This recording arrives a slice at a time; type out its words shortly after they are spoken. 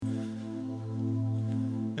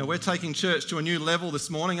Now, we're taking church to a new level this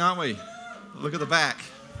morning, aren't we? Look at the back.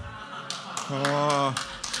 Oh,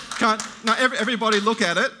 everybody look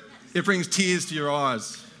at it. It brings tears to your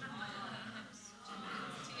eyes.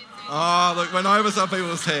 Oh, look, went over some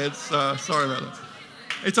people's heads. Sorry about that.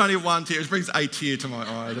 It's only one tear. It brings a tear to my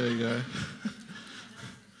eye. There you go.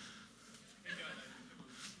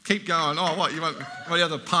 Keep going. Oh, what? You have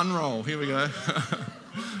the pun roll? Here we go.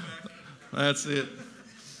 That's it.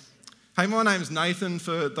 Hey, my name's Nathan,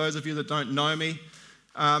 for those of you that don't know me.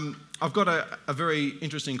 I've got a very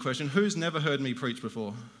interesting question. Who's never heard me preach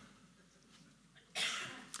before?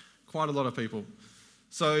 Quite a lot of people.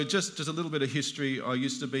 So just a little bit of history. I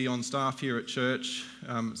used to be on staff here at church,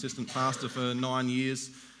 assistant pastor for 9 years.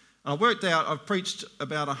 And I worked out I've preached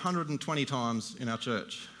about 120 times in our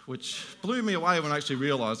church, which blew me away when I actually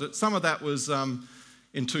realised it. Some of that was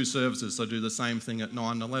in 2 services, so I do the same thing at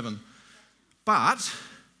 9 and 11. But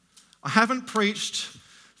I haven't preached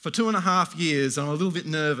for 2.5 years, and I'm a little bit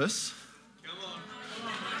nervous. Come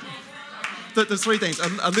on. There's 3 things.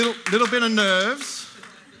 A little bit of nerves.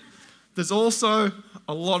 There's also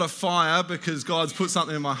a lot of fire because God's put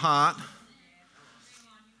something in my heart.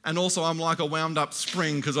 And also I'm like a wound up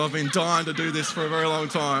spring because I've been dying to do this for a very long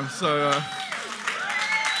time. So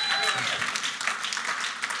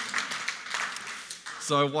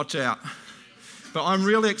watch out. But I'm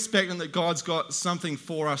really expecting that God's got something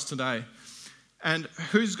for us today. And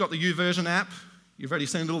who's got the YouVersion app? You've already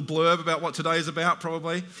seen a little blurb about what today's about,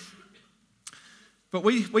 probably. But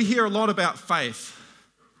we hear a lot about faith.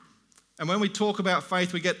 And when we talk about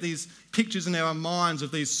faith, we get these pictures in our minds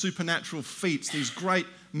of these supernatural feats, these great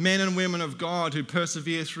men and women of God who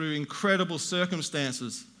persevere through incredible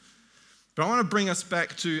circumstances. But I want to bring us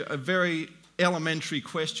back to a very elementary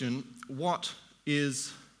question. What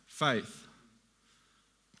is faith?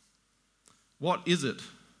 What is it?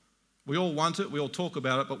 We all want it, we all talk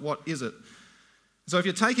about it, but what is it? So if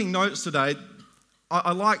you're taking notes today,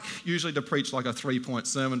 I like usually to preach like a 3-point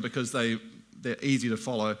sermon because they're easy to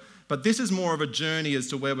follow. But this is more of a journey as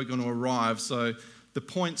to where we're going to arrive. So the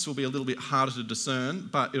points will be a little bit harder to discern,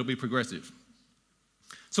 but it'll be progressive.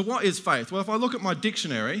 So what is faith? Well, if I look at my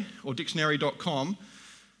dictionary, or dictionary.com,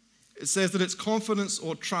 it says that it's confidence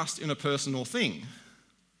or trust in a person or thing,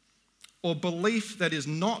 or belief that is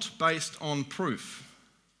not based on proof.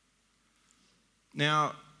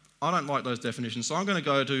 Now, I don't like those definitions, so I'm going to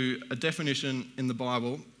go to a definition in the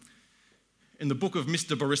Bible, in the book of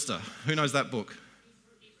Mr. Barista. Who knows that book?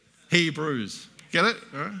 Hebrews. Get it?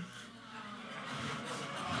 All right.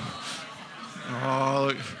 Oh,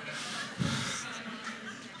 look.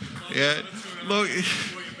 Yeah, look.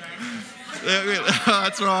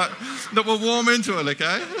 That's right. We'll warm into it,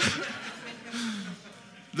 okay?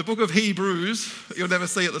 The book of Hebrews, you'll never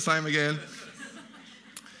see it the same again.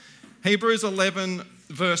 Hebrews 11,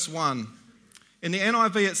 verse 1. In the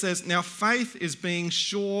NIV it says, "Now faith is being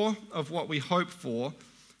sure of what we hope for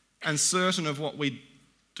and certain of what we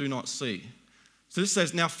do not see." So this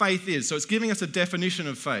says, now faith is. So it's giving us a definition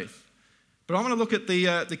of faith. But I want to look at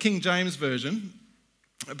the King James Version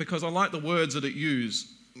because I like the words that it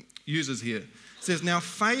uses here. It says, now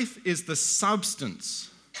faith is the substance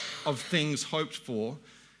of things hoped for,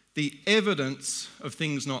 the evidence of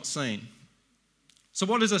things not seen. So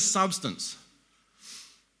what is a substance?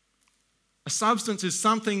 A substance is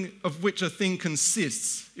something of which a thing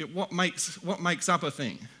consists. What makes up a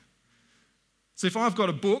thing. So if I've got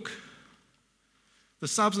a book, the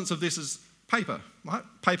substance of this is paper, right?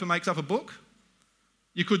 Paper makes up a book.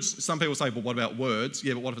 Some people say, well, what about words?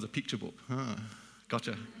 Yeah, but what if it's a picture book?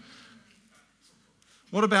 Gotcha.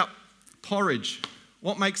 What about porridge?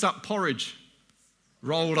 What makes up porridge?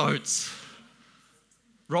 Rolled oats.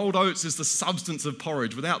 Rolled oats is the substance of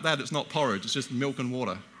porridge. Without that, it's not porridge. It's just milk and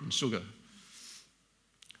water and sugar.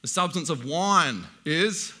 The substance of wine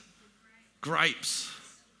is grapes.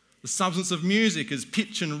 The substance of music is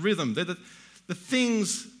pitch and rhythm. They're the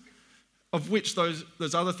things of which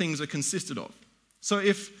those other things are consisted of. So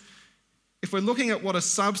if we're looking at what a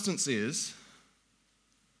substance is,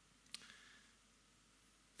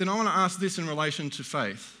 then I want to ask this in relation to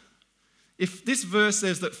faith. If this verse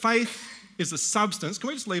says that faith is a substance, can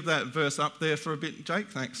we just leave that verse up there for a bit, Jake?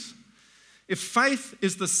 Thanks. If faith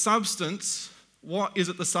is the substance, what is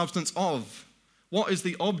it the substance of? What is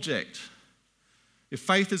the object? If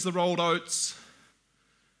faith is the rolled oats,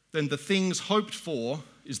 then the things hoped for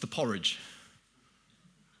is the porridge.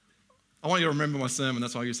 I want you to remember my sermon,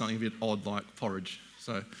 that's why I use something a bit odd like porridge.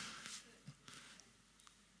 So,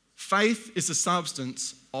 faith is the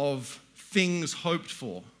substance of things hoped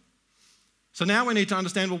for. So now we need to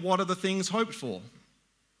understand, well, what are the things hoped for?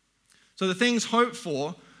 So the things hoped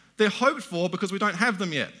for, they're hoped for because we don't have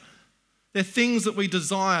them yet. They're things that we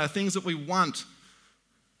desire, things that we want,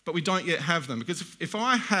 but we don't yet have them. Because if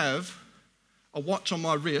I have a watch on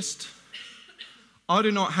my wrist, I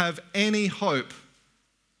do not have any hope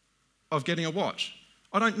of getting a watch.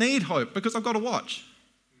 I don't need hope because I've got a watch.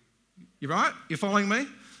 You right? You're following me?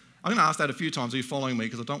 I'm going to ask that a few times. Are you following me?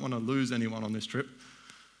 Because I don't want to lose anyone on this trip.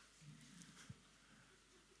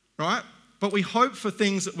 Right? But we hope for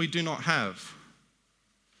things that we do not have.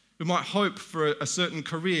 We might hope for a certain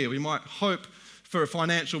career. We might hope for a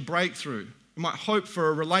financial breakthrough. We might hope for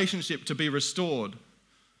a relationship to be restored.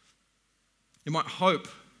 You might hope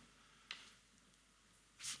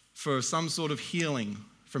for some sort of healing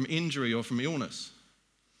from injury or from illness.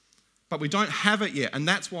 But we don't have it yet, and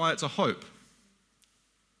that's why it's a hope.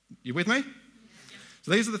 You with me?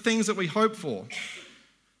 So these are the things that we hope for.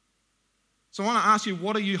 So I want to ask you,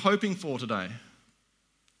 what are you hoping for today?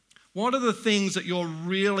 What are the things that you're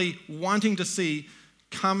really wanting to see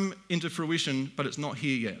come into fruition, but it's not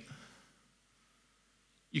here yet?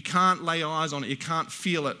 You can't lay eyes on it, you can't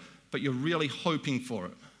feel it, but you're really hoping for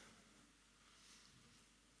it.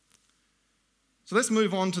 So let's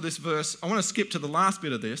move on to this verse. I want to skip to the last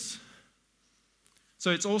bit of this. So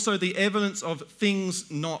it's also the evidence of things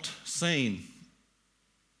not seen.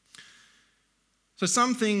 So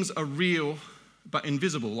some things are real but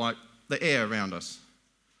invisible, like the air around us.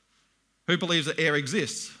 Who believes that air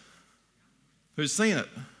exists? Who's seen it?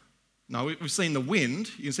 No, we've seen the wind.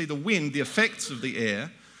 You can see the wind, the effects of the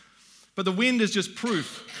air. But the wind is just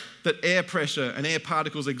proof that air pressure and air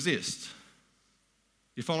particles exist.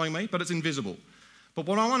 You following me? But it's invisible. But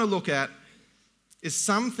what I want to look at is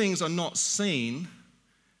some things are not seen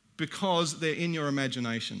because they're in your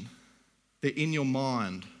imagination. They're in your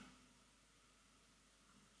mind.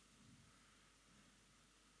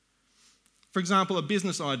 For example, a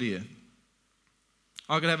business idea.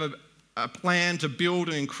 I could have a plan to build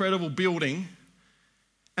an incredible building,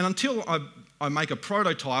 and until I make a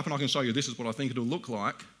prototype, and I can show you this is what I think it'll look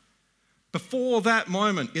like, before that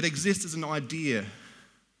moment, it exists as an idea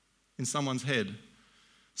in someone's head.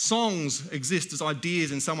 Songs exist as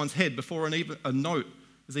ideas in someone's head before a note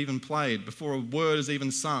is even played, before a word is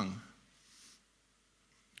even sung.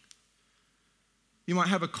 You might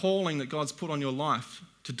have a calling that God's put on your life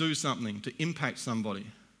to do something, to impact somebody.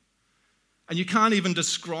 And you can't even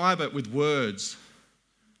describe it with words.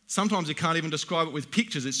 Sometimes you can't even describe it with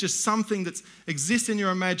pictures. It's just something that exists in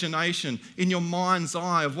your imagination, in your mind's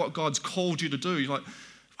eye of what God's called you to do. You're like,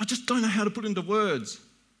 I just don't know how to put it into words,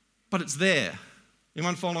 but it's there.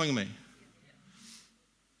 Anyone following me?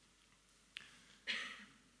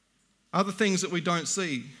 Other things that we don't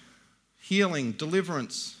see: healing,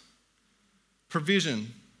 deliverance,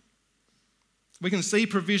 provision. We can see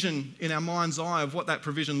provision in our mind's eye of what that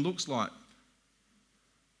provision looks like,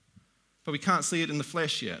 but we can't see it in the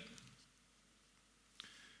flesh yet.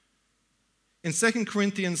 In 2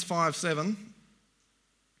 Corinthians 5:7,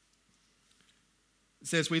 it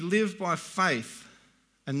says, we live by faith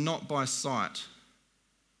and not by sight.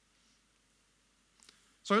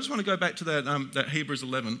 So I just want to go back to that Hebrews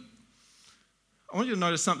 11. I want you to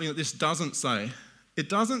notice something that this doesn't say. It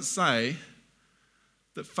doesn't say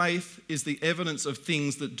that faith is the evidence of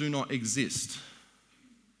things that do not exist.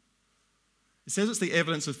 It says it's the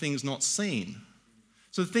evidence of things not seen.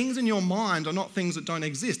 So the things in your mind are not things that don't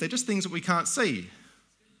exist. They're just things that we can't see.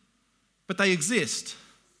 But they exist.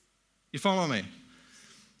 You follow me?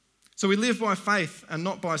 So we live by faith and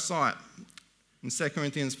not by sight. In 2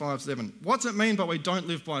 Corinthians 5:7. What's it mean by we don't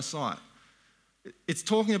live by sight? It's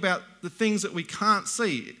talking about the things that we can't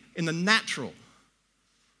see in the natural.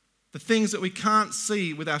 The things that we can't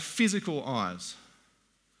see with our physical eyes.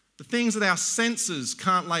 The things that our senses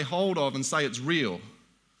can't lay hold of and say it's real.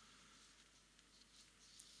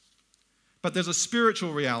 But there's a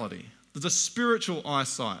spiritual reality. There's a spiritual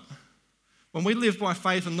eyesight. When we live by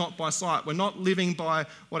faith and not by sight, we're not living by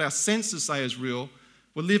what our senses say is real.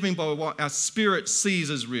 We're living by what our spirit sees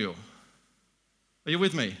as real. Are you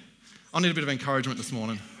with me? I need a bit of encouragement this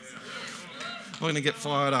morning. I'm going to get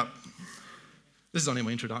fired up. This is only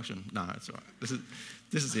my introduction. No, it's all right.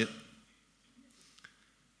 This is it.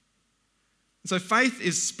 So faith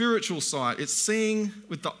is spiritual sight. It's seeing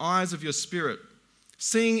with the eyes of your spirit.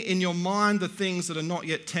 Seeing in your mind the things that are not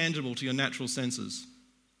yet tangible to your natural senses.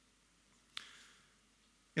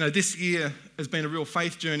 You know, this year has been a real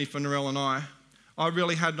faith journey for Narelle and I. I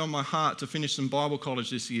really had it on my heart to finish some Bible college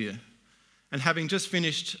this year. And having just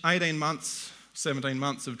finished 17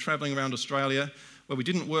 months of travelling around Australia, where we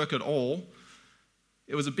didn't work at all,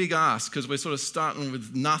 it was a big ask because we're sort of starting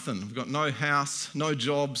with nothing. We've got no house, no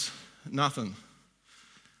jobs, nothing.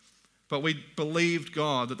 But we believed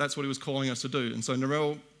God that that's what he was calling us to do. And so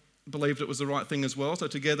Narelle believed it was the right thing as well. So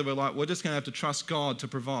together we're like, we're just going to have to trust God to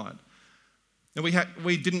provide. And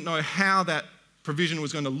we didn't know how that provision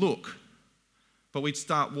was going to look, but we'd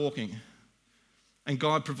start walking. And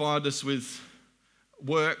God provided us with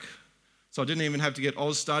work. So I didn't even have to get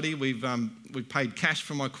Austudy. We've paid cash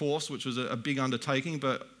for my course, which was a big undertaking,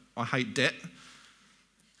 but I hate debt.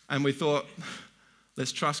 And we thought,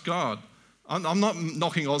 let's trust God. I'm not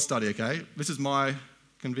knocking Austudy, okay? This is my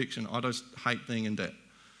conviction. I just hate being in debt.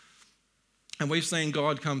 And we've seen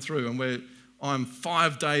God come through, and I'm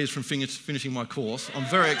 5 days from finishing my course. I'm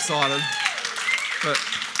very excited, but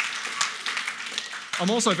I'm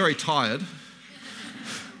also very tired.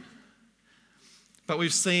 But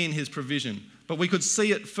we've seen his provision. But we could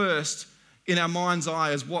see it first in our mind's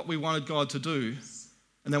eye as what we wanted God to do,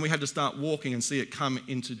 and then we had to start walking and see it come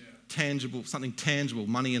into something tangible,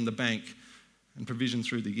 money in the bank and provision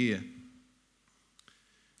through the year.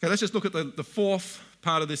 Okay, let's just look at the fourth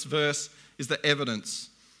part of this verse is the evidence.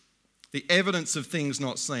 The evidence of things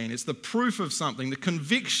not seen. It's the proof of something, the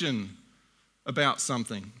conviction about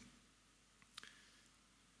something.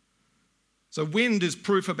 So wind is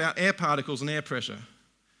proof about air particles and air pressure.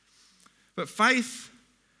 But faith,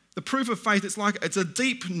 the proof of faith, it's a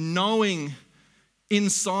deep knowing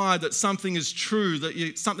inside that something is true,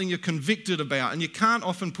 something you're convicted about, and you can't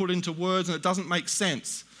often put into words and it doesn't make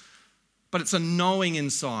sense. But it's a knowing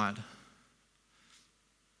inside.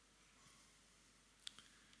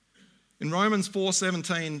 In Romans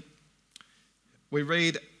 4:17, we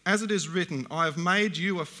read, "As it is written, I have made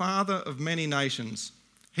you a father of many nations.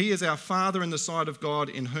 He is our Father in the sight of God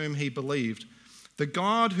in whom he believed. The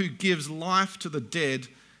God who gives life to the dead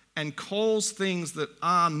and calls things that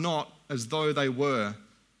are not as though they were."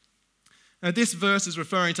 Now this verse is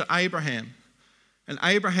referring to Abraham. And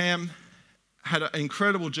Abraham had an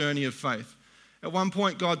incredible journey of faith. At one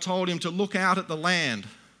point, God told him to look out at the land.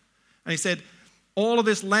 And he said, all of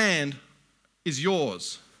this land is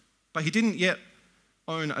yours. But he didn't yet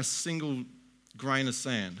own a single grain of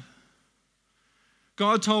sand.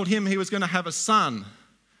 God told him he was going to have a son,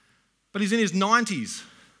 but he's in his 90s.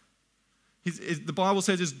 The Bible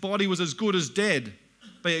says his body was as good as dead,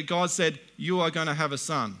 but yet God said, you are going to have a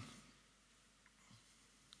son.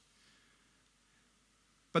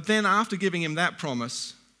 But then after giving him that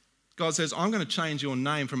promise, God says, I'm going to change your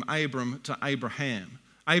name from Abram to Abraham.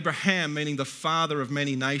 Abraham meaning the father of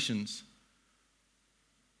many nations.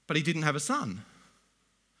 But he didn't have a son.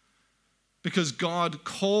 Because God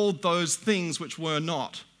called those things which were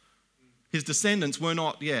not. His descendants were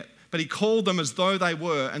not yet. But he called them as though they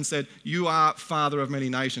were and said, you are father of many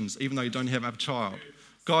nations, even though you don't have a child.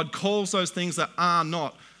 God calls those things that are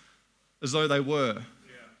not as though they were.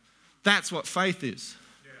 Yeah. That's what faith is.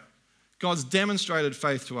 Yeah. God's demonstrated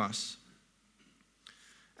faith to us.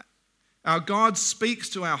 Our God speaks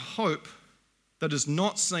to our hope that is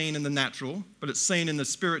not seen in the natural, but it's seen in the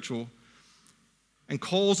spiritual, and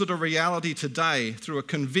calls it a reality today through a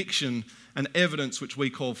conviction and evidence which we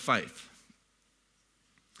call faith.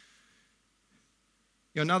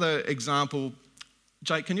 Another example,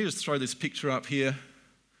 Jake, can you just throw this picture up here?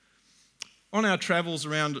 On our travels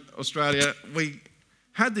around Australia, we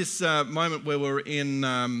had this moment where we were in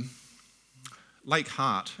Lake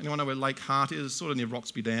Hart. Anyone know where Lake Hart is? Sort of near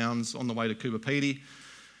Roxby Downs on the way to Coober Pedy.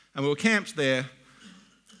 And we were camped there,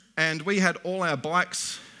 and we had all our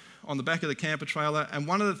bikes on the back of the camper trailer, and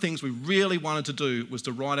one of the things we really wanted to do was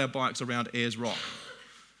to ride our bikes around Ayers Rock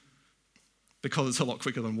because it's a lot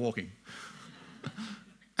quicker than walking.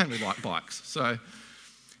 And we like bikes. So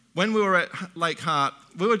when we were at Lake Hart,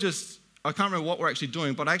 we were just, I can't remember what we're actually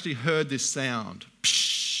doing, but I actually heard this sound.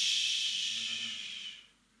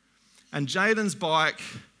 And Jaden's bike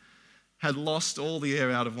had lost all the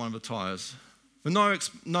air out of one of the tyres for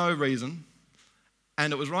no reason.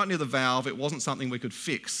 And it was right near the valve. It wasn't something we could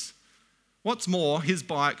fix. What's more, his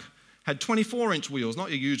bike had 24-inch wheels, not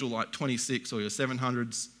your usual like 26 or your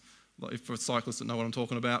 700s, like for cyclists that know what I'm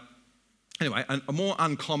talking about. Anyway, a more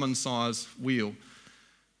uncommon size wheel.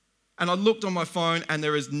 And I looked on my phone and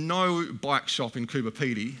there is no bike shop in Coober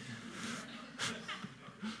Pedy.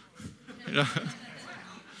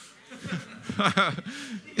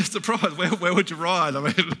 You're surprised, where would you ride? I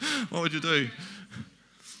mean, what would you do?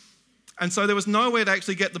 And so there was nowhere to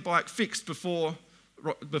actually get the bike fixed before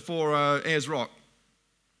Ayers Rock.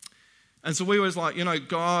 And so we was like,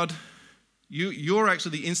 God, you're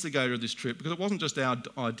actually the instigator of this trip, because it wasn't just our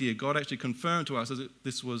idea. God actually confirmed to us that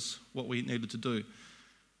this was what we needed to do.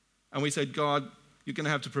 And we said, God, you're going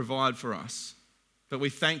to have to provide for us. But we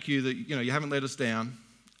thank you that you haven't let us down,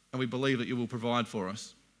 and we believe that you will provide for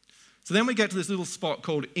us. So then we get to this little spot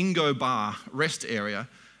called Ingo Bar rest area,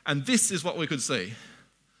 and this is what we could see.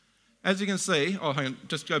 As you can see, oh, hang on,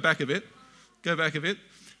 just go back a bit.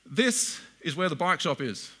 This is where the bike shop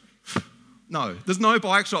is. No, there's no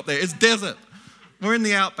bike shop there. It's desert. We're in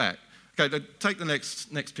the outback. Okay, take the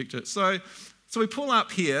next picture. So we pull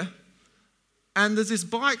up here, and there's this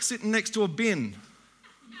bike sitting next to a bin.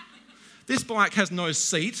 This bike has no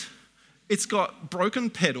seat. It's got broken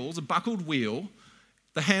pedals, a buckled wheel.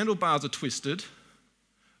 The handlebars are twisted.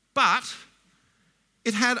 But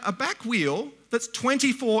it had a back wheel that's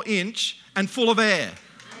 24-inch and full of air.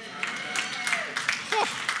 Oh.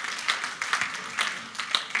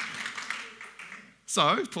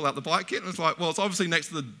 So, pull out the bike kit, and it's like, well, it's obviously next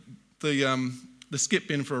to the skip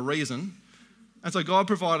bin for a reason. And so God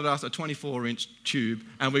provided us a 24-inch tube,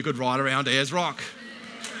 and we could ride around Ayers Rock.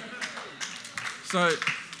 So,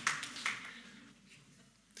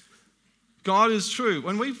 God is true.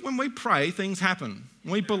 When we pray, things happen.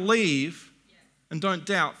 When we believe and don't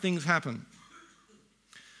doubt, things happen.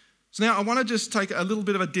 So now I want to just take a little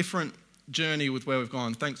bit of a different journey with where we've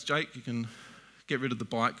gone. Thanks, Jake. You can get rid of the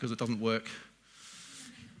bike because it doesn't work.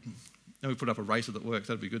 Now we put up a racer that works.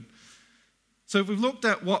 That'd be good. So we've looked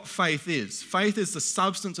at what faith is. Faith is the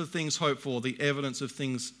substance of things hoped for, the evidence of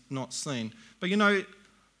things not seen. But you know,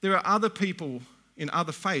 there are other people in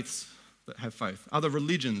other faiths that have faith, other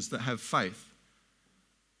religions that have faith.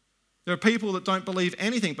 There are people that don't believe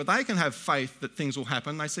anything, but they can have faith that things will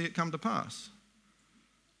happen. They see it come to pass.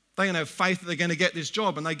 They can have faith that they're going to get this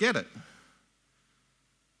job, and they get it.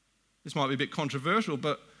 This might be a bit controversial,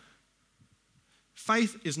 but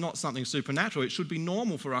faith is not something supernatural. It should be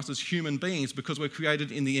normal for us as human beings because we're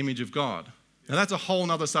created in the image of God. Now, that's a whole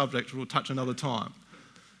other subject we'll touch another time.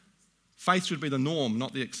 Faith should be the norm,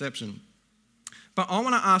 not the exception. But I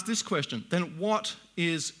want to ask this question, then what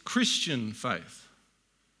is Christian faith?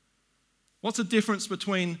 What's the difference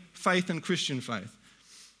between faith and Christian faith?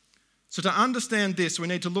 So to understand this, we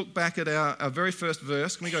need to look back at our very first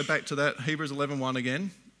verse. Can we go back to that, Hebrews 11:1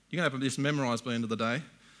 again? You're going to have this memorised by the end of the day.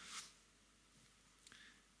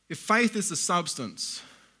 If faith is the substance,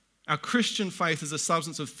 our Christian faith is the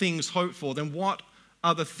substance of things hoped for, then what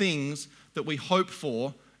are the things that we hope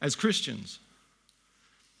for as Christians?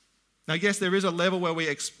 Now, yes, there is a level where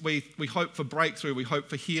we hope for breakthrough, we hope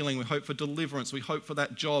for healing, we hope for deliverance, we hope for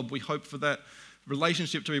that job, we hope for that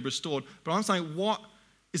relationship to be restored. But I'm saying, what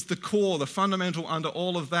is the core, the fundamental under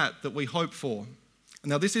all of that we hope for?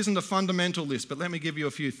 Now, this isn't a fundamental list, but let me give you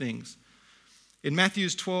a few things. In Matthew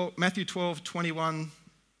 12:21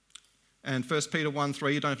 and 1 Peter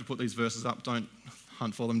 1:3, you don't have to put these verses up, don't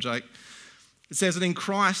hunt for them, Jake. It says that in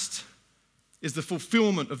Christ is the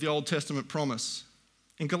fulfillment of the Old Testament promise.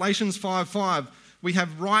 In Galatians 5:5, we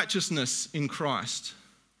have righteousness in Christ.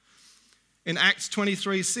 In Acts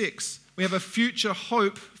 23:6, we have a future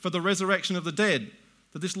hope for the resurrection of the dead,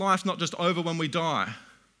 that this life's not just over when we die.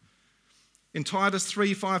 In Titus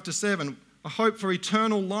 3:5-7, a hope for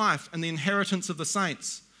eternal life and the inheritance of the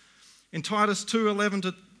saints. In Titus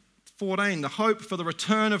 2:11-14, the hope for the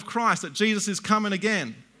return of Christ, that Jesus is coming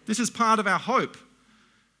again. This is part of our hope.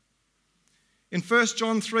 In 1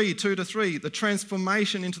 John 3:2-3, the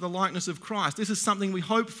transformation into the likeness of Christ. This is something we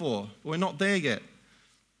hope for, but we're not there yet.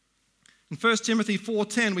 In 1 Timothy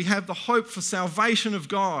 4:10, we have the hope for salvation of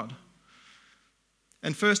God.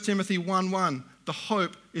 And 1 Timothy 1:1, the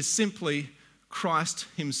hope is simply Christ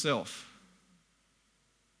himself.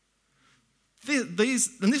 This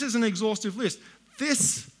is an exhaustive list.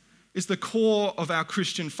 This is the core of our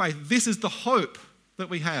Christian faith. This is the hope that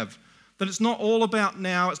we have. That it's not all about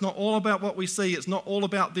now, it's not all about what we see, it's not all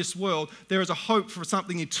about this world. There is a hope for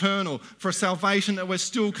something eternal, for a salvation that we're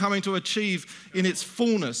still coming to achieve in its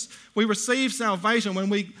fullness. We receive salvation when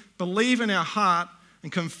we believe in our heart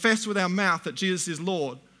and confess with our mouth that Jesus is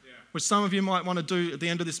Lord, which some of you might want to do at the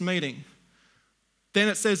end of this meeting. Then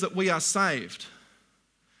it says that we are saved.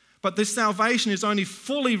 But this salvation is only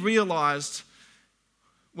fully realised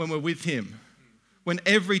when we're with him, when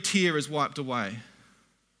every tear is wiped away,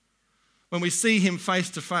 when we see him face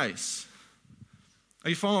to face. Are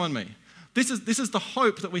you following me? This is the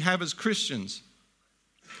hope that we have as Christians.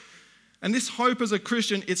 And this hope as a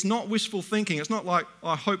Christian, it's not wishful thinking. It's not like,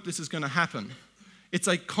 oh, I hope this is going to happen. It's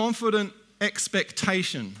a confident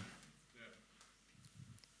expectation.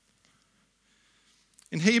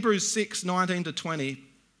 In Hebrews 6:19-20,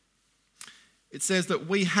 it says that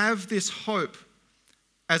we have this hope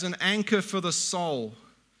as an anchor for the soul,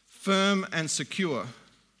 firm and secure.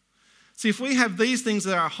 See, if we have these things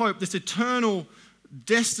that are our hope, this eternal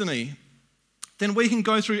destiny, then we can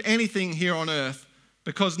go through anything here on earth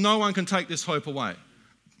because no one can take this hope away.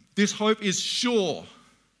 This hope is sure.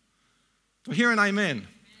 Do I hear an amen?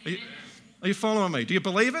 Are you following me? Do you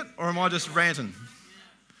believe it, or am I just ranting?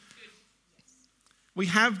 We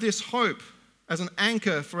have this hope as an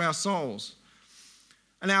anchor for our souls.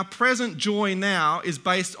 And our present joy now is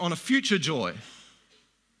based on a future joy.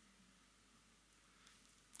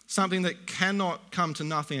 Something that cannot come to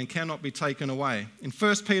nothing and cannot be taken away. In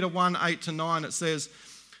 1 Peter 1, 8-9, it says,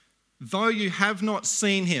 though you have not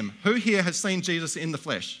seen him. Who here has seen Jesus in the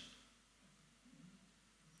flesh?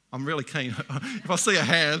 I'm really keen. If I see a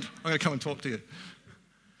hand, I'm going to come and talk to you.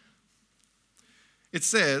 It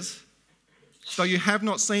says, though you have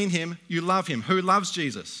not seen him, you love him. Who loves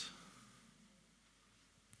Jesus?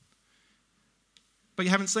 But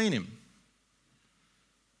you haven't seen him.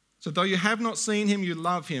 So though you have not seen him, you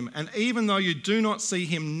love him. And even though you do not see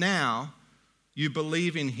him now, you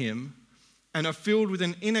believe in him and are filled with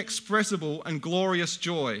an inexpressible and glorious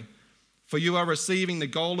joy, for you are receiving the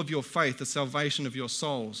goal of your faith, the salvation of your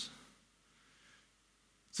souls.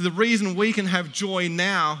 So the reason we can have joy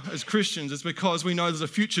now as Christians is because we know there's a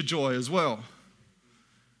future joy as well.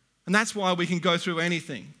 And that's why we can go through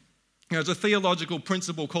anything. There's a theological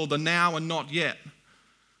principle called the now and not yet.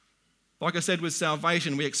 Like I said with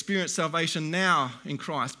salvation, we experience salvation now in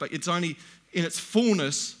Christ, but it's only in its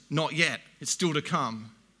fullness, not yet. It's still to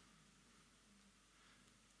come.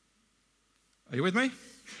 Are you with me?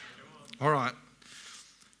 All right.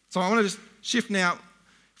 So I want to just shift now.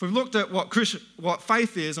 If we've looked at what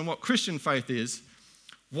faith is and what Christian faith is,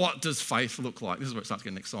 what does faith look like? This is where it starts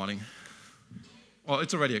getting exciting. Well,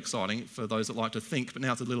 it's already exciting for those that like to think, but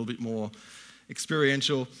now it's a little bit more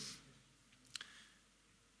experiential.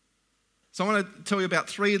 So I want to tell you about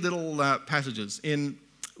three little passages. In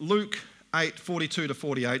Luke 8,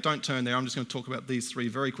 42-48, don't turn there, I'm just going to talk about these three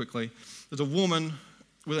very quickly. There's a woman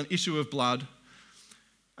with an issue of blood,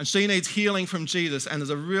 and she needs healing from Jesus, and there's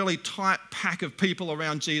a really tight pack of people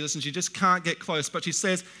around Jesus, and she just can't get close. But she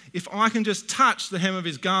says, if I can just touch the hem of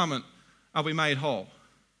his garment, I'll be made whole.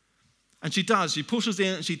 And she does. She pushes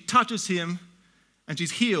in, and she touches him, and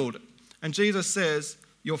she's healed. And Jesus says,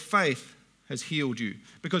 your faith has healed you,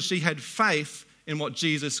 because she had faith in what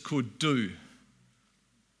Jesus could do.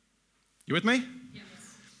 You with me? Yes.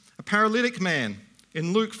 A paralytic man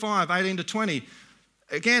in Luke 5, 18-20.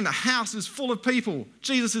 Again, the house is full of people.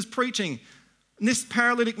 Jesus is preaching. And this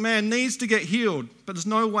paralytic man needs to get healed, but there's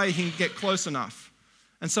no way he can get close enough.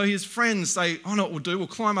 And so his friends say, I know what we'll do. We'll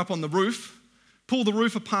climb up on the roof, pull the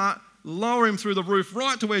roof apart, lower him through the roof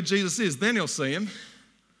right to where Jesus is. Then he'll see him.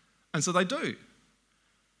 And so they do.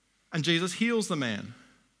 And Jesus heals the man.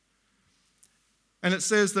 And it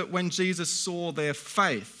says that when Jesus saw their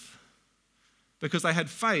faith, because they had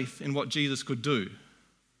faith in what Jesus could do.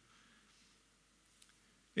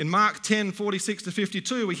 In Mark 10,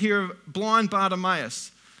 46-52, we hear of blind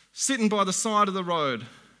Bartimaeus sitting by the side of the road.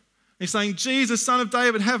 He's saying, Jesus, Son of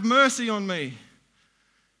David, have mercy on me.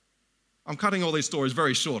 I'm cutting all these stories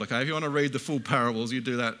very short, okay? If you want to read the full parables, you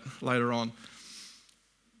do that later on.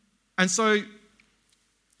 And so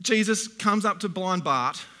Jesus comes up to blind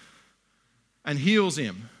Bart and heals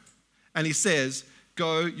him. And he says,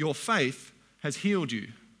 go, your faith has healed you.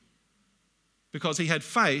 Because he had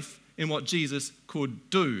faith in what Jesus could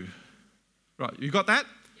do. Right, you got that?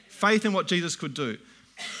 Yes. Faith in what Jesus could do.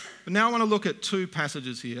 But now I want to look at two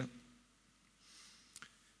passages here.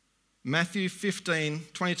 Matthew 15,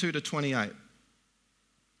 22-28.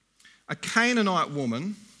 A Canaanite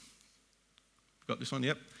woman, got this one,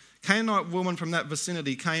 yep. Canaanite woman from that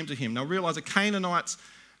vicinity came to him. Now realize the Canaanites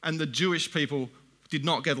and the Jewish people did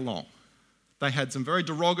not get along. They had some very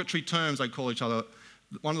derogatory terms they call each other.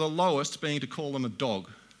 One of the lowest being to call them a dog.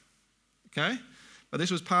 Okay? But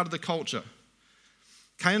this was part of the culture.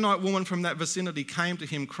 Canaanite woman from that vicinity came to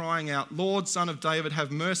him crying out, Lord, Son of David,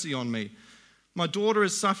 have mercy on me. My daughter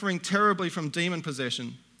is suffering terribly from demon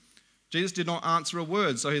possession. Jesus did not answer a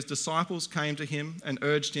word, so his disciples came to him and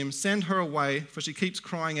urged him, send her away, for she keeps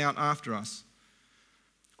crying out after us.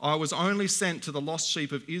 I was only sent to the lost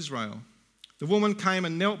sheep of Israel. The woman came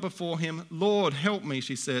and knelt before him. Lord, help me,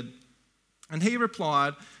 she said. And he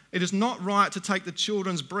replied, it is not right to take the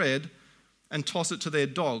children's bread and toss it to their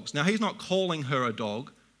dogs. Now, he's not calling her a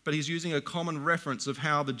dog, but he's using a common reference of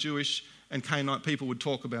how the Jewish and Canaanite people would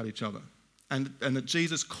talk about each other. And that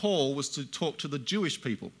Jesus' call was to talk to the Jewish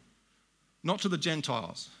people, not to the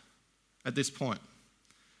Gentiles at this point.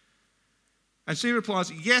 And she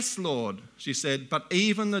replies, yes, Lord, she said, but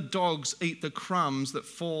even the dogs eat the crumbs that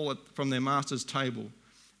fall from their master's table.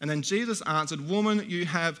 And then Jesus answered, woman, you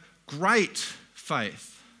have great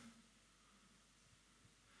faith.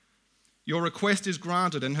 Your request is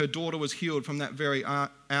granted, and her daughter was healed from that very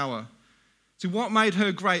hour. So what made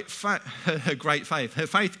her great faith? Her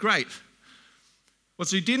faith great? Well,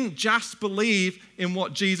 she didn't just believe in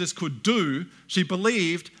what Jesus could do, she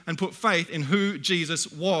believed and put faith in who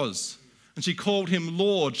Jesus was. And she called him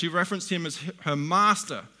Lord. She referenced him as her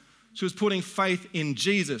master. She was putting faith in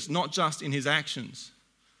Jesus, not just in his actions.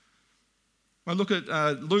 I look at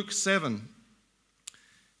Luke 7.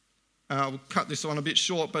 I'll cut this one a bit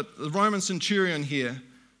short, but the Roman centurion here,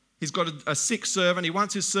 he's got a sick servant. He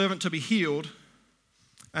wants his servant to be healed.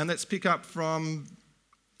 And let's pick up from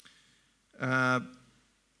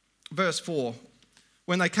verse 4.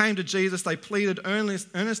 When they came to Jesus, they pleaded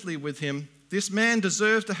earnestly with him, "This man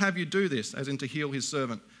deserves to have you do this," as in to heal his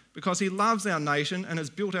servant, "because he loves our nation and has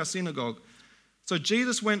built our synagogue." So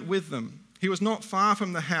Jesus went with them. He was not far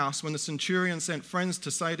from the house when the centurion sent friends to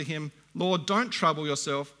say to him, "Lord, don't trouble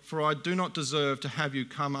yourself, for I do not deserve to have you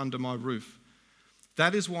come under my roof.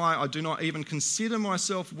 That is why I do not even consider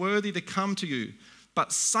myself worthy to come to you,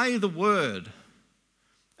 but say the word,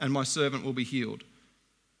 and my servant will be healed."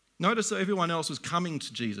 Notice that everyone else was coming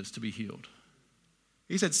to Jesus to be healed.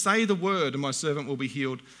 He said, "Say the word, and my servant will be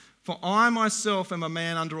healed. For I myself am a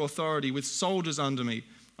man under authority with soldiers under me.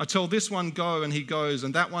 I tell this one, go, and he goes,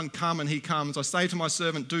 and that one, come, and he comes. I say to my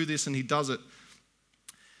servant, do this, and he does it."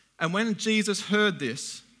 And when Jesus heard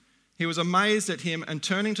this, he was amazed at him, and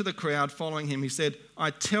turning to the crowd following him, he said,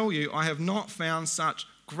 "I tell you, I have not found such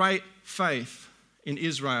great faith in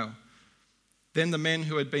Israel." Then the men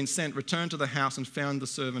who had been sent returned to the house and found the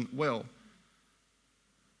servant well.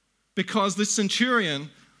 Because this centurion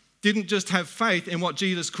didn't just have faith in what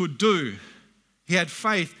Jesus could do. He had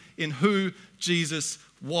faith in who Jesus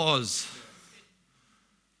was.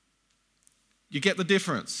 You get the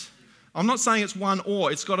difference? I'm not saying it's one or,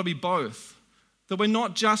 it's got to be both. That we're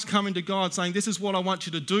not just coming to God saying, "This is what I want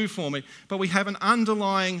you to do for me," but we have an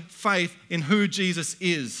underlying faith in who Jesus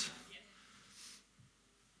is.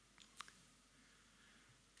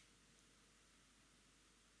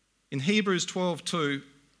 In Hebrews 12:2,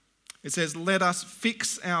 it says, "Let us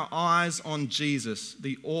fix our eyes on Jesus,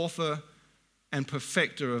 the author and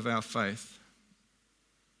perfecter of our faith."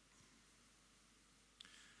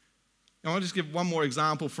 Now, I'll just give one more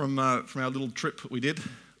example from our little trip that we did.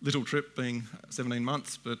 Little trip being 17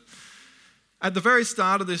 months. But at the very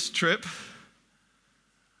start of this trip,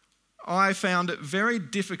 I found it very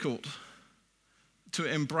difficult to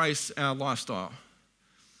embrace our lifestyle.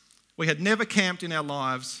 We had never camped in our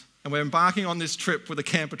lives, and we're embarking on this trip with a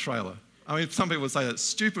camper trailer. I mean, some people would say that's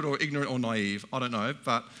stupid or ignorant or naive. I don't know.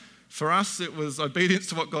 But for us, it was obedience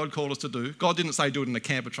to what God called us to do. God didn't say do it in a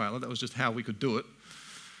camper trailer. That was just how we could do it.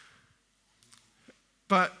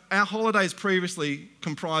 But our holidays previously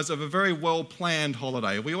comprised of a very well-planned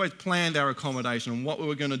holiday. We always planned our accommodation and what we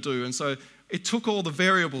were going to do. And so it took all the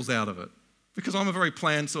variables out of it. Because I'm a very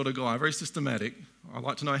planned sort of guy, very systematic. I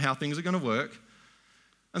like to know how things are going to work.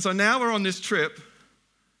 And so now we're on this trip,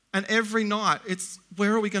 and every night it's,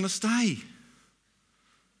 where are we going to stay?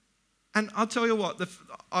 And I'll tell you what,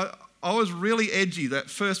 I was really edgy that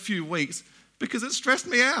first few weeks because it stressed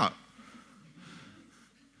me out.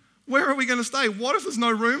 Where are we going to stay? What if there's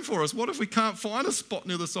no room for us? What if we can't find a spot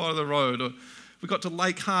near the side of the road? Or we got to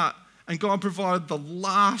Lake Hart and God provided the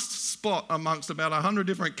last spot amongst about 100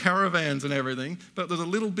 different caravans and everything, but there's a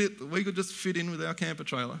little bit that we could just fit in with our camper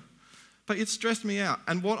trailer. But it stressed me out.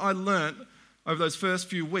 And what I learnt over those first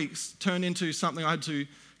few weeks turned into something I had to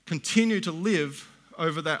continue to live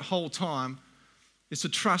over that whole time, is to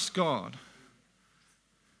trust God,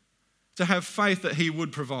 to have faith that He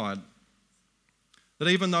would provide. That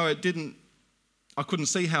even though I couldn't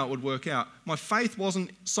see how it would work out, my faith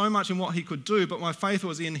wasn't so much in what He could do, but my faith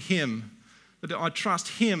was in Him. That I trust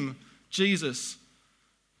Him, Jesus,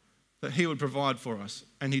 that He would provide for us.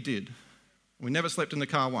 And He did. We never slept in the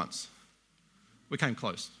car once. We came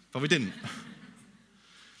close, but we didn't.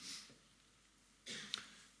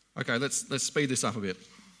 Okay, let's speed this up a bit.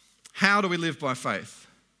 How do we live by faith?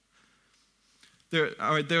 There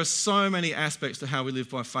are so many aspects to how we live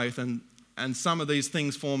by faith, and some of these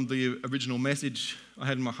things formed the original message I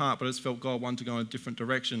had in my heart, but I just felt God wanted to go in a different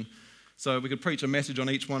direction. So we could preach a message on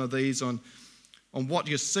each one of these on what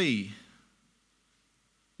you see.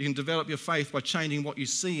 You can develop your faith by changing what you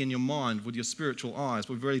see in your mind with your spiritual eyes.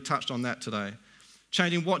 We've already touched on that today.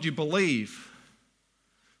 Changing what you believe.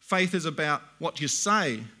 Faith is about what you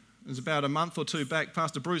say. It was about a month or two back,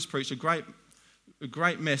 Pastor Bruce preached a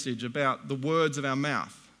great message about the words of our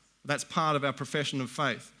mouth. That's part of our profession of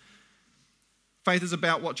faith. Faith is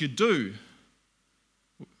about what you do.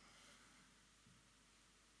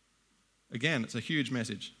 Again, it's a huge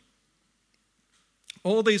message.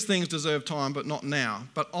 All these things deserve time, but not now.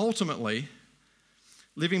 But ultimately,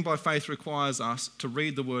 living by faith requires us to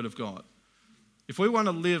read the Word of God. If we want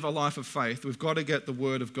to live a life of faith, we've got to get the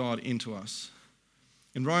word of God into us.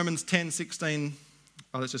 In Romans 10:16,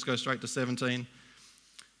 let's just go straight to 17.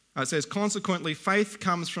 It says, consequently, faith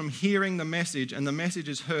comes from hearing the message, and the message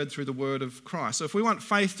is heard through the word of Christ. So if we want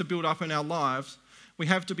faith to build up in our lives, we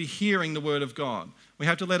have to be hearing the word of God. We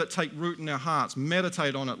have to let it take root in our hearts,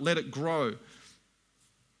 meditate on it, let it grow.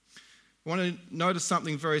 I want to notice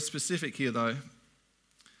something very specific here, though.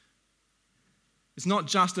 It's not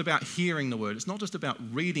just about hearing the word. It's not just about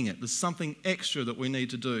reading it. There's something extra that we need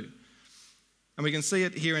to do. And we can see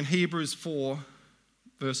it here in Hebrews 4,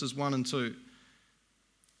 verses 1 and 2. It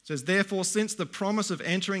says, therefore, since the promise of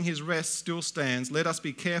entering his rest still stands, let us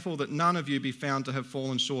be careful that none of you be found to have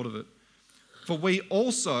fallen short of it. For we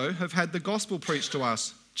also have had the gospel preached to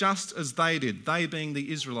us, just as they did, they being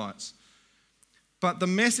the Israelites. But the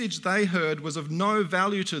message they heard was of no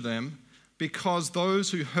value to them because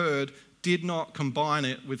those who heard did not combine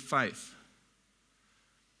it with faith.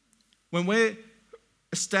 When we're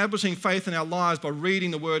establishing faith in our lives by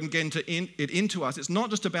reading the word and getting it into us, it's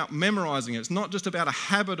not just about memorizing it. It's not just about a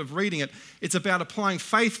habit of reading it. It's about applying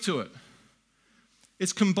faith to it.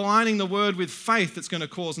 It's combining the word with faith that's going to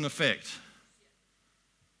cause an effect.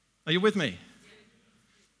 Are you with me?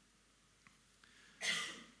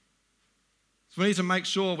 So we need to make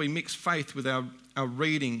sure we mix faith with our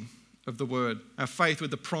reading of the word, our faith with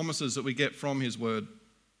the promises that we get from his word.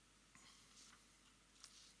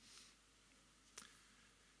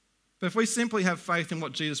 But if we simply have faith in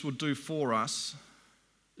what Jesus will do for us,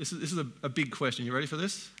 this is a big question. You ready for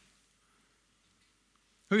this?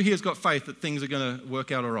 Who here has got faith that things are going to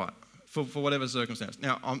work out all right for whatever circumstance?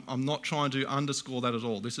 Now, I'm not trying to underscore that at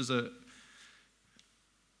all. This is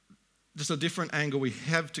just a different angle we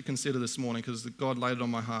have to consider this morning because God laid it on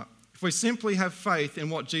my heart. If we simply have faith in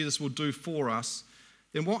what Jesus will do for us,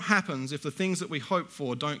 then what happens if the things that we hope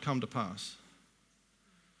for don't come to pass?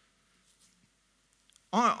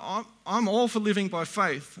 I'm all for living by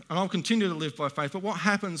faith, and I'll continue to live by faith. But what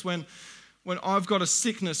happens when I've got a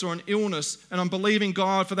sickness or an illness and I'm believing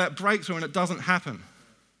God for that breakthrough and it doesn't happen?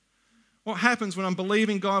 What happens when I'm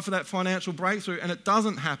believing God for that financial breakthrough and it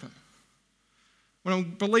doesn't happen? When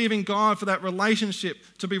I'm believing God for that relationship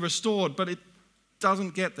to be restored, but it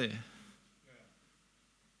doesn't get there?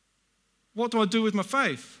 What do I do with my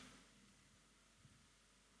faith?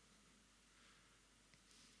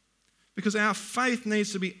 Because our faith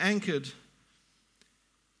needs to be anchored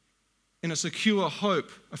in a secure hope,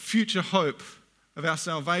 a future hope of our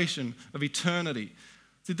salvation, of eternity.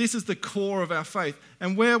 So this is the core of our faith.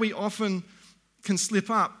 And where we often can slip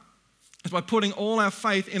up is by putting all our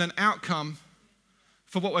faith in an outcome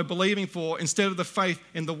for what we're believing for instead of the faith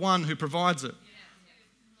in the one who provides it.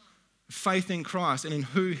 Faith in Christ and in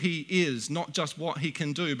who he is, not just what he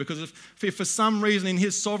can do. Because if for some reason in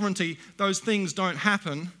his sovereignty those things don't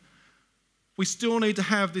happen, we still need to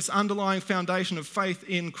have this underlying foundation of faith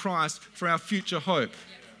in Christ for our future hope.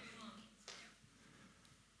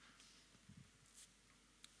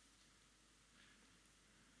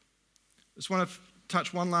 I just want to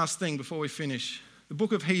touch one last thing before we finish. The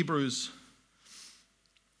book of Hebrews.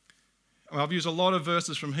 I've used a lot of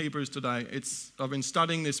verses from Hebrews today. I've been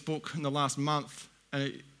studying this book in the last month,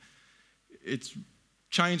 and it's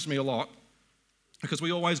changed me a lot because we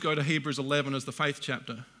always go to Hebrews 11 as the faith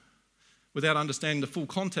chapter without understanding the full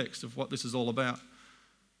context of what this is all about.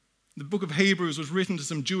 The book of Hebrews was written to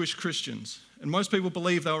some Jewish Christians, and most people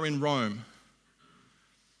believe they were in Rome.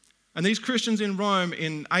 And these Christians in Rome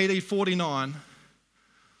in AD 49,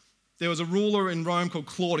 there was a ruler in Rome called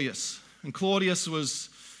Claudius. And Claudius was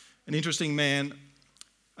an interesting man.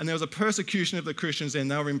 And there was a persecution of the Christians then.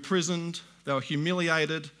 They were imprisoned, they were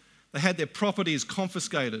humiliated, they had their properties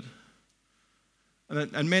confiscated.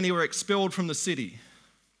 And many were expelled from the city.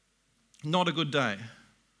 Not a good day.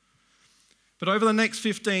 But over the next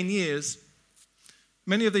 15 years,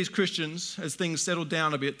 many of these Christians, as things settled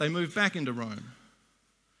down a bit, they moved back into Rome.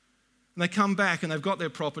 And they come back and they've got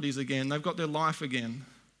their properties again, they've got their life again.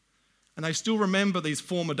 And they still remember these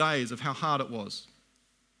former days of how hard it was.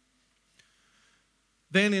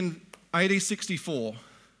 Then in AD 64,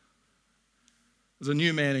 there's a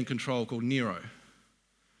new man in control called Nero.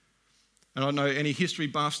 And I don't know, any history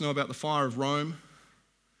buffs know about the fire of Rome?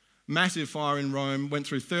 Massive fire in Rome, went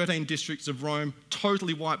through 13 districts of Rome,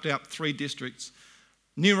 totally wiped out 3 districts.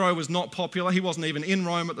 Nero was not popular. He wasn't even in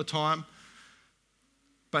Rome at the time.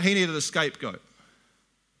 But he needed a scapegoat.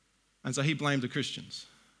 And so he blamed the Christians.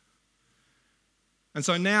 And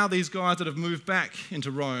so now these guys that have moved back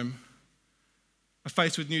into Rome are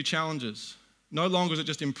faced with new challenges. No longer is it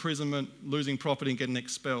just imprisonment, losing property and getting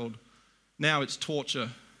expelled. Now it's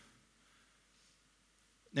torture.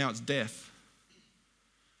 Now it's death.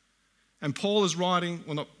 And Paul is writing,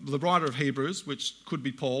 well, not the writer of Hebrews, which could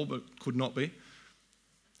be Paul, but could not be.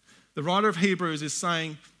 The writer of Hebrews is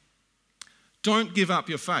saying, don't give up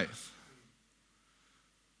your faith.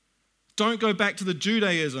 Don't go back to the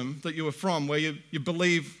Judaism that you were from, where you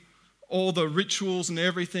believe all the rituals and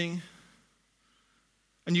everything,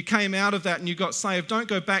 and you came out of that and you got saved. Don't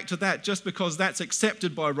go back to that just because that's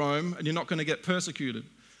accepted by Rome and you're not going to get persecuted.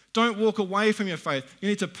 Don't walk away from your faith. You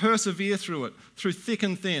need to persevere through it, through thick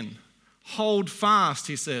and thin. Hold fast,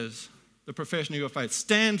 he says, the profession of your faith.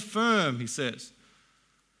 Stand firm, he says.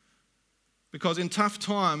 Because in tough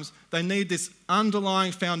times, they need this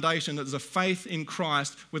underlying foundation that is a faith in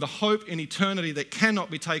Christ with a hope in eternity that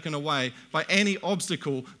cannot be taken away by any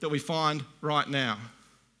obstacle that we find right now.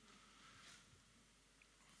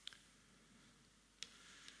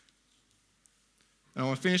 And I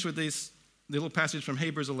want to finish with this little passage from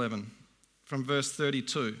Hebrews 11, from verse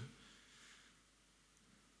 32. It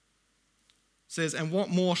says, and what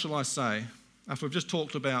more shall I say? After we've just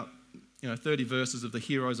talked about 30 verses of the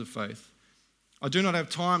heroes of faith. I do not have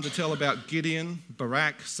time to tell about Gideon,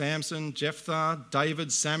 Barak, Samson, Jephthah,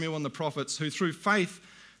 David, Samuel, and the prophets, who through faith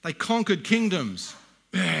they conquered kingdoms.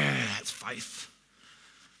 Yeah, that's faith.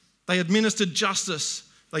 They administered justice.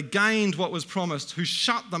 They gained what was promised, who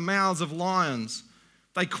shut the mouths of lions.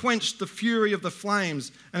 They quenched the fury of the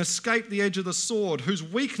flames and escaped the edge of the sword, whose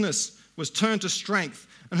weakness was turned to strength,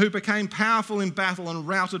 and who became powerful in battle and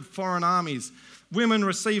routed foreign armies. Women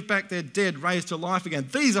received back their dead, raised to life again.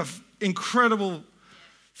 These are incredible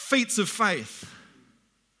feats of faith.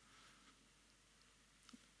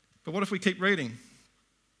 But what if we keep reading?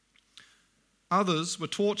 Others were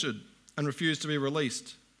tortured and refused to be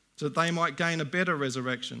released, so that they might gain a better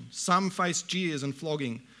resurrection. Some faced jeers and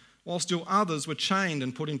flogging, while still others were chained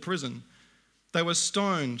and put in prison. They were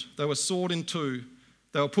stoned, they were sawed in two,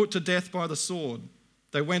 they were put to death by the sword.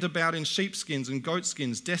 They went about in sheepskins and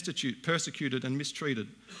goatskins, destitute, persecuted, and mistreated.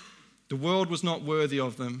 The world was not worthy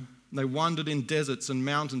of them. They wandered in deserts and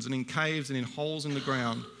mountains and in caves and in holes in the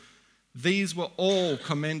ground. These were all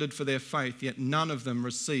commended for their faith, yet none of them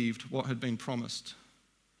received what had been promised.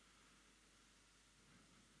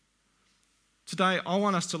 Today, I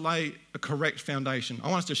want us to lay a correct foundation. I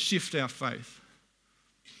want us to shift our faith.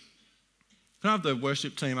 Can I have the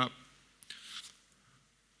worship team up?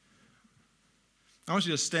 I want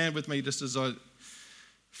you to stand with me just as I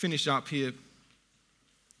finish up here.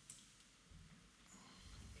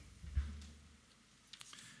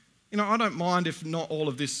 I don't mind if not all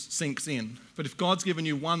of this sinks in, but if God's given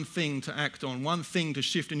you one thing to act on, one thing to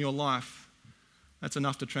shift in your life, that's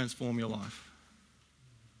enough to transform your life.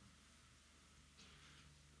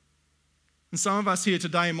 And some of us here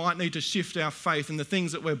today might need to shift our faith in the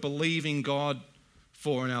things that we're believing God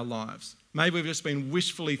for in our lives. Maybe we've just been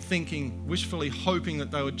wishfully thinking, wishfully hoping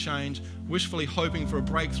that they would change, wishfully hoping for a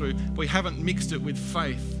breakthrough, but we haven't mixed it with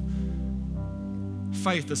faith.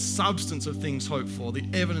 Faith, the substance of things hoped for, the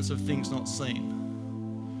evidence of things not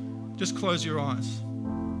seen. Just close your eyes.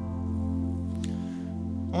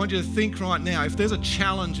 I want you to think right now, if there's a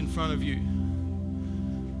challenge in front of you,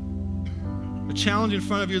 a challenge in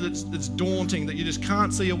front of you that's daunting, that you just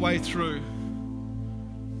can't see a way through,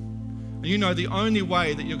 and you know the only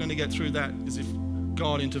way that you're going to get through that is if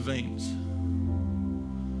God intervenes.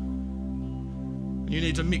 And you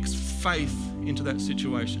need to mix faith into that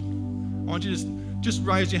situation. I want you to just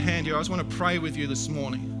raise your hand here. I just want to pray with you this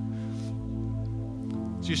morning.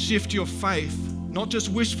 So you shift your faith, not just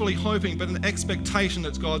wishfully hoping, but an expectation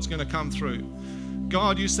that God's going to come through.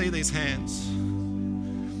 God, you see these hands.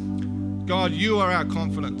 God, you are our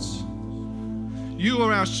confidence. You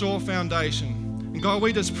are our sure foundation. And God,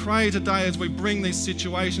 we just pray today as we bring these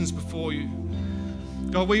situations before you.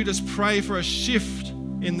 God, we just pray for a shift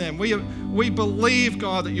in them. We believe,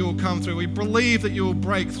 God, that you will come through. We believe that you will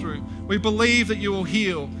break through. We believe that you will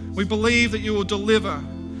heal. We believe that you will deliver.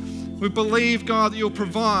 We believe, God, that you'll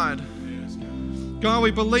provide. God,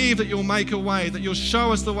 we believe that you'll make a way, that you'll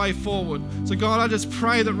show us the way forward. So God, I just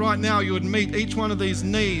pray that right now you would meet each one of these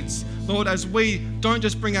needs, Lord, as we don't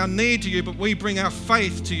just bring our need to you, but we bring our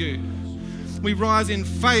faith to you. We rise in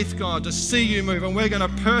faith, God, to see you move, and we're going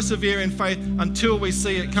to persevere in faith until we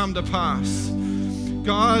see it come to pass.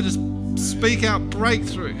 God, I just speak out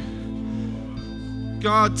breakthrough.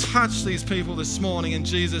 God, touch these people this morning in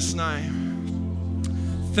Jesus' name.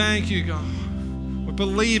 Thank you, God. We're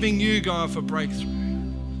believing you, God, for breakthrough.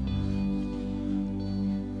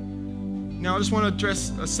 Now, I just want to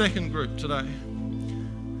address a second group today.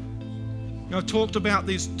 I've talked about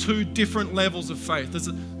these two different levels of faith. There's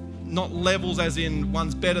not levels as in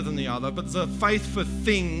one's better than the other, but there's a faith for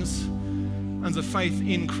things and there's a faith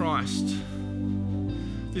in Christ.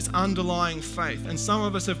 this underlying faith. And some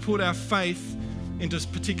of us have put our faith into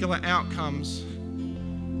particular outcomes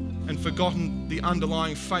and forgotten the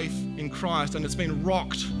underlying faith in Christ, and it's been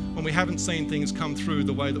rocked when we haven't seen things come through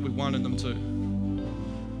the way that we wanted them to.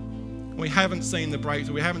 We haven't seen the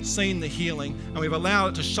breakthrough, we haven't seen the healing, and we've allowed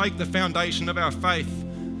it to shake the foundation of our faith.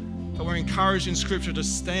 But we're encouraged in Scripture to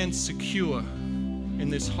stand secure in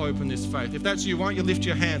this hope and this faith. If that's you, why don't you lift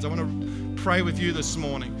your hands? I want to pray with you this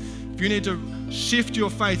morning. If you need to shift your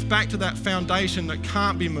faith back to that foundation that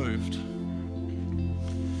can't be moved.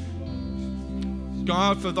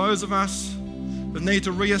 God, for those of us that need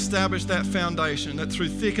to re-establish that foundation, that through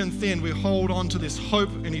thick and thin we hold on to this hope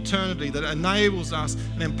in eternity that enables us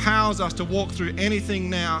and empowers us to walk through anything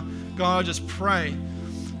now, God, I just pray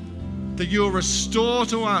that you'll restore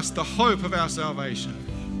to us the hope of our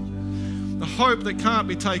salvation, the hope that can't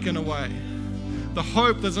be taken away, the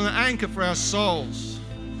hope that's an anchor for our souls.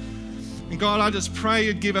 And God, I just pray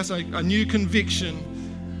you'd give us a new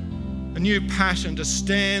conviction, a new passion to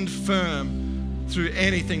stand firm through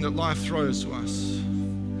anything that life throws to us.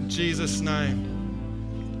 In Jesus' name,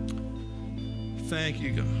 thank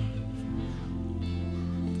you, God.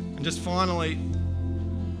 And just finally,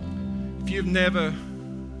 if you've never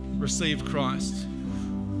received Christ,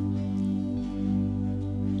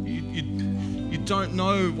 you don't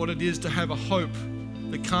know what it is to have a hope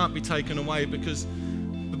that can't be taken away, because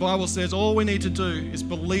the Bible says all we need to do is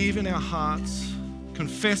believe in our hearts,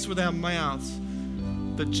 confess with our mouths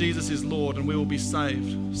that Jesus is Lord, and we will be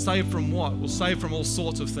saved. Saved from what? Well, saved from all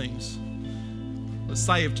sorts of things. But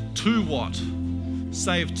saved to what?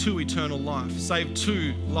 Saved to eternal life. Saved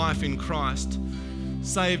to life in Christ.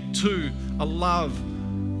 Saved to a love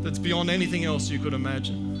that's beyond anything else you could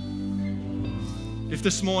imagine. If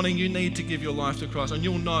this morning you need to give your life to Christ, and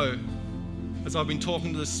you'll know, as I've been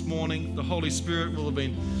talking this morning, the Holy Spirit will have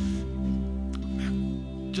been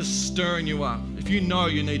just stirring you up. If you know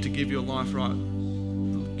you need to give your life right,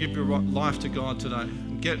 give your life to God today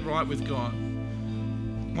and get right with God,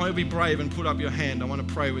 why don't you be brave and put up your hand? I want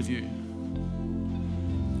to pray with you.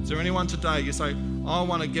 Is there anyone today you say, I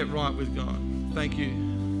want to get right with God? Thank you.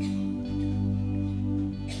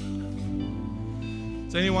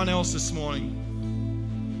 Is there anyone else this morning?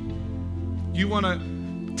 You want to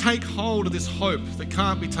take hold of this hope that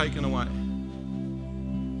can't be taken away.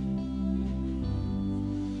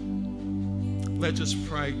 Let's just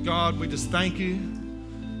pray. God, we just thank you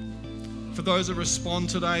for those that respond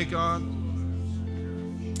today, God.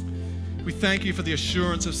 We thank you for the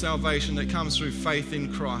assurance of salvation that comes through faith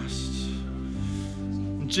in Christ.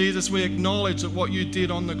 And Jesus, we acknowledge that what you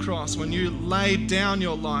did on the cross, when you laid down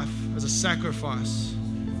your life as a sacrifice,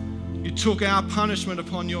 you took our punishment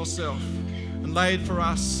upon yourself and laid for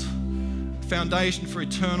us a foundation for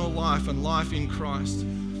eternal life and life in Christ.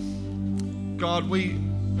 God, we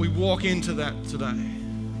walk into that today.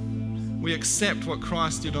 We accept what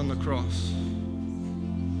Christ did on the cross.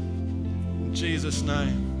 In Jesus'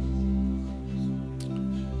 name.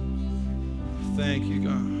 Thank you,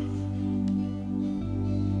 God.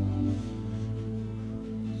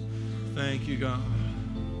 Thank you, God.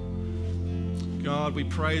 God, we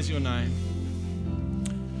praise your name.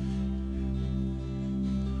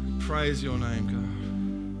 Praise your name,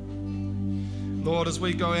 God. Lord, as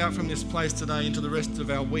we go out from this place today into the rest of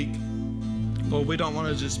our week, Lord, we don't want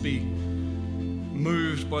to just be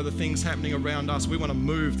moved by the things happening around us. We want to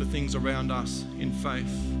move the things around us in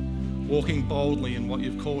faith, walking boldly in what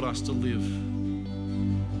you've called us to live.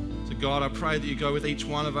 So God, I pray that you go with each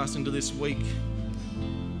one of us into this week,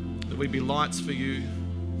 that we be lights for you,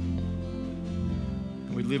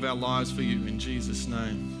 and we live our lives for you in Jesus'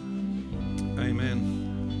 name. Amen.